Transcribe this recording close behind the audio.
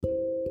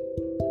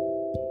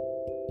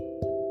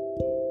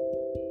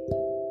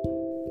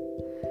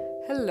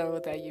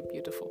Hello there, you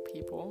beautiful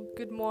people.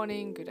 Good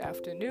morning, good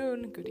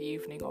afternoon, good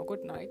evening, or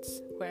good night,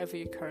 wherever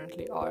you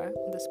currently are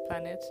on this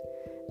planet.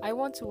 I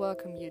want to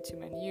welcome you to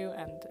my new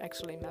and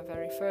actually my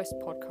very first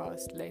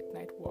podcast, Late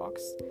Night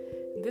Walks.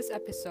 In this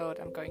episode,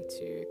 I'm going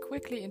to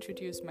quickly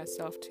introduce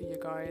myself to you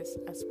guys,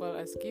 as well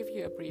as give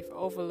you a brief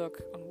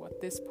overlook on what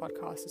this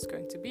podcast is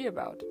going to be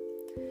about.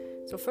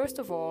 So first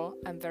of all,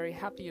 I'm very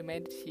happy you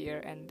made it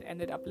here and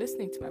ended up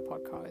listening to my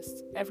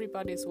podcast.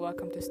 Everybody is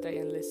welcome to stay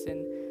and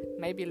listen,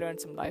 maybe learn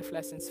some life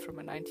lessons from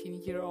a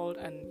 19-year-old.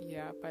 And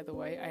yeah, by the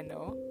way, I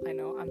know,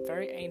 I'm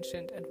very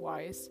ancient and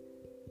wise,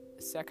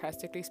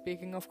 sarcastically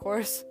speaking, of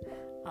course.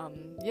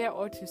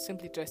 Or to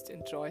simply just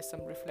enjoy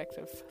some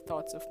reflective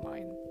thoughts of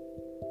mine.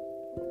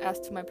 As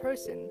to my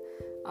person,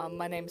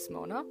 my name is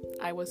Mona.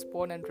 I was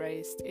born and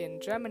raised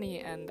in Germany,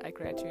 and I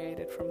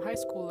graduated from high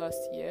school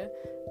last year,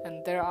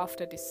 and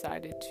thereafter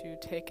decided to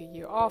take a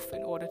year off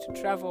in order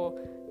to travel,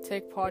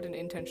 take part in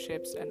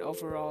internships, and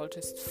overall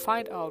just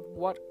find out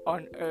what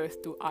on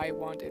earth do I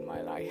want in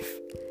my life.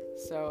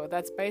 So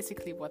that's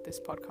basically what this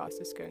podcast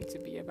is going to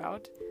be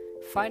about.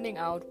 Finding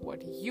out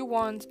what you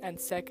want, and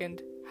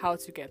second, how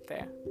to get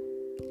there.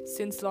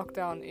 Since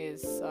lockdown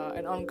is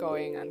an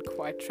ongoing and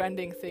quite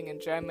trending thing in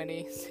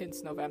Germany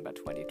since November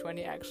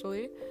 2020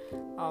 actually,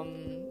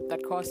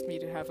 that caused me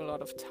to have a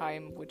lot of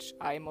time which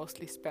I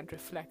mostly spent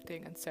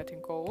reflecting and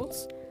setting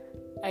goals,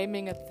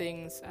 aiming at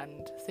things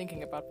and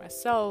thinking about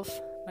myself,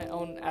 my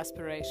own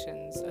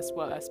aspirations, as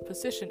well as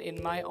position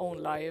in my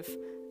own life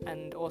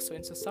and also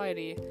in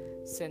society,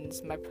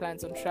 since my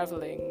plans on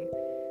traveling,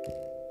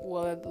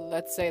 well,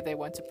 let's say they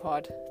went to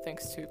pot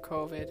thanks to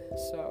COVID,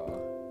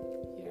 so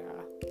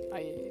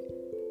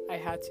I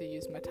had to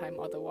use my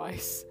time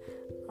otherwise.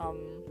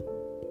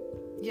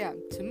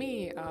 To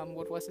me,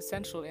 what was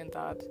essential in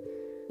that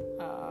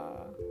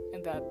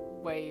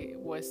way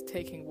was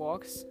taking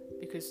walks,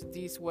 because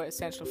these were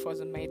essential for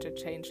the major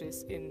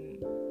changes in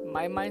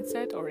my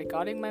mindset or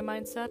regarding my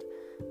mindset.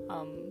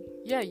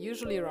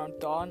 Usually around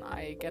dawn,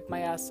 I get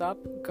my ass up,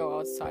 go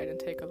outside and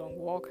take a long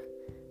walk,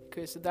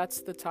 because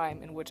that's the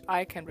time in which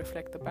I can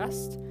reflect the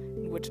best,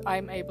 in which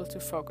I'm able to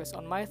focus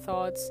on my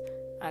thoughts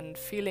and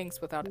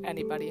feelings without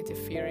anybody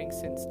interfering,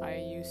 since I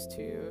used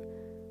to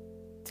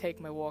take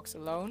my walks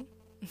alone.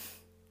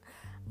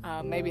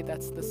 Maybe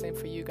that's the same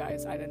for you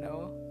guys, I don't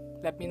know.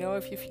 Let me know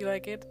if you feel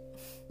like it.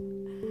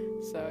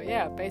 So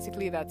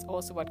basically that's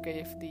also what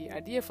gave the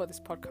idea for this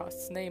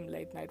podcast's name,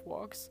 Late Night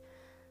Walks,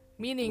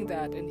 meaning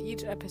that in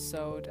each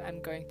episode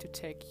I'm going to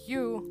take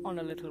you on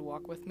a little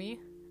walk with me,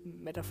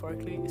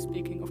 metaphorically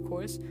speaking of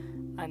course,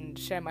 and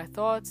share my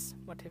thoughts,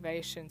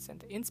 motivations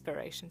and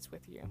inspirations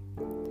with you.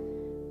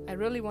 I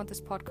really want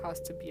this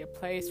podcast to be a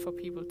place for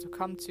people to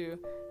come to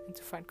and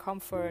to find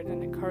comfort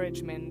and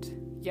encouragement,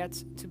 yet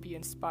to be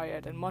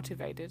inspired and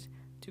motivated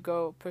to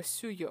go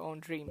pursue your own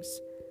dreams.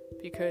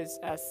 Because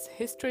as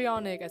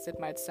histrionic as it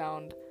might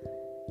sound,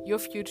 your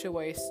future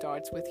way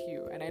starts with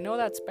you. And I know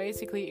that's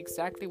basically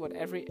exactly what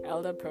every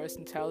elder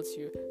person tells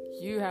you.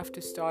 You have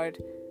to start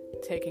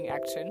taking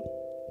action.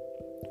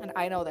 And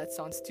I know that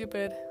sounds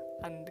stupid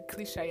and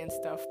cliche and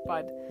stuff,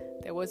 but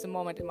there was a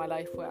moment in my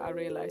life where I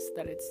realized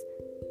that it's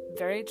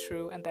very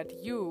true and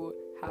that you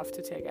have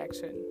to take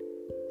action.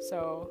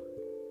 So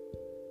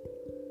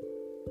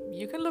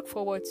you can look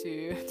forward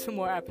to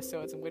more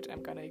episodes in which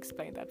I'm gonna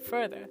explain that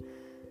further.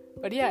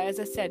 But as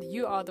I said,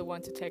 you are the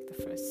one to take the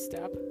first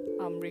step,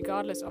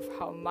 regardless of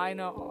how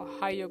minor or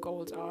high your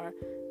goals are,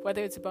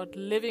 whether it's about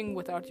living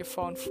without your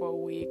phone for a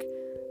week,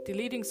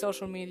 deleting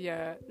social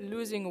media,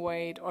 losing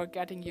weight, or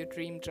getting your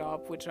dream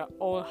job, which are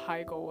all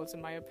high goals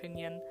in my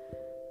opinion.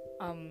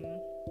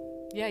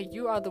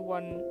 You are the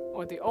one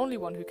or the only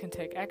one who can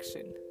take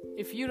action.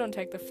 If you don't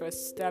take the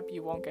first step,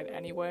 you won't get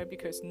anywhere,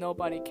 because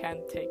nobody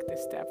can take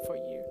this step for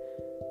you.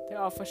 There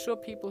are for sure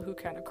people who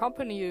can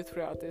accompany you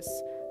throughout this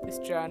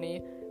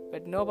journey,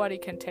 but nobody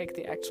can take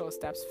the actual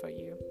steps for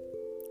you.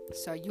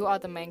 So you are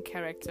the main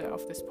character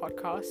of this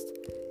podcast.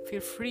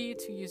 Feel free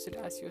to use it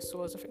as your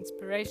source of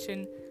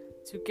inspiration,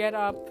 to get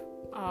up,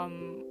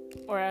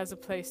 or as a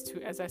place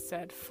to, as I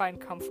said, find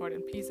comfort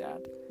and peace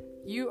at.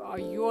 You are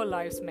your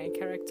life's main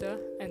character,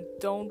 and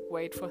don't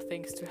wait for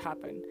things to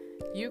happen.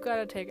 You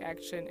gotta take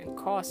action and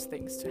cause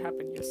things to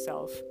happen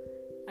yourself.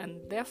 And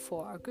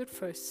therefore, a good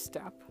first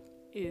step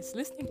is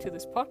listening to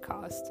this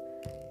podcast.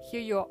 Here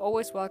you're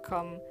always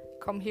welcome.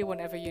 Come here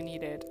whenever you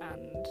need it,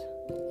 and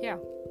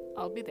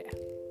I'll be there.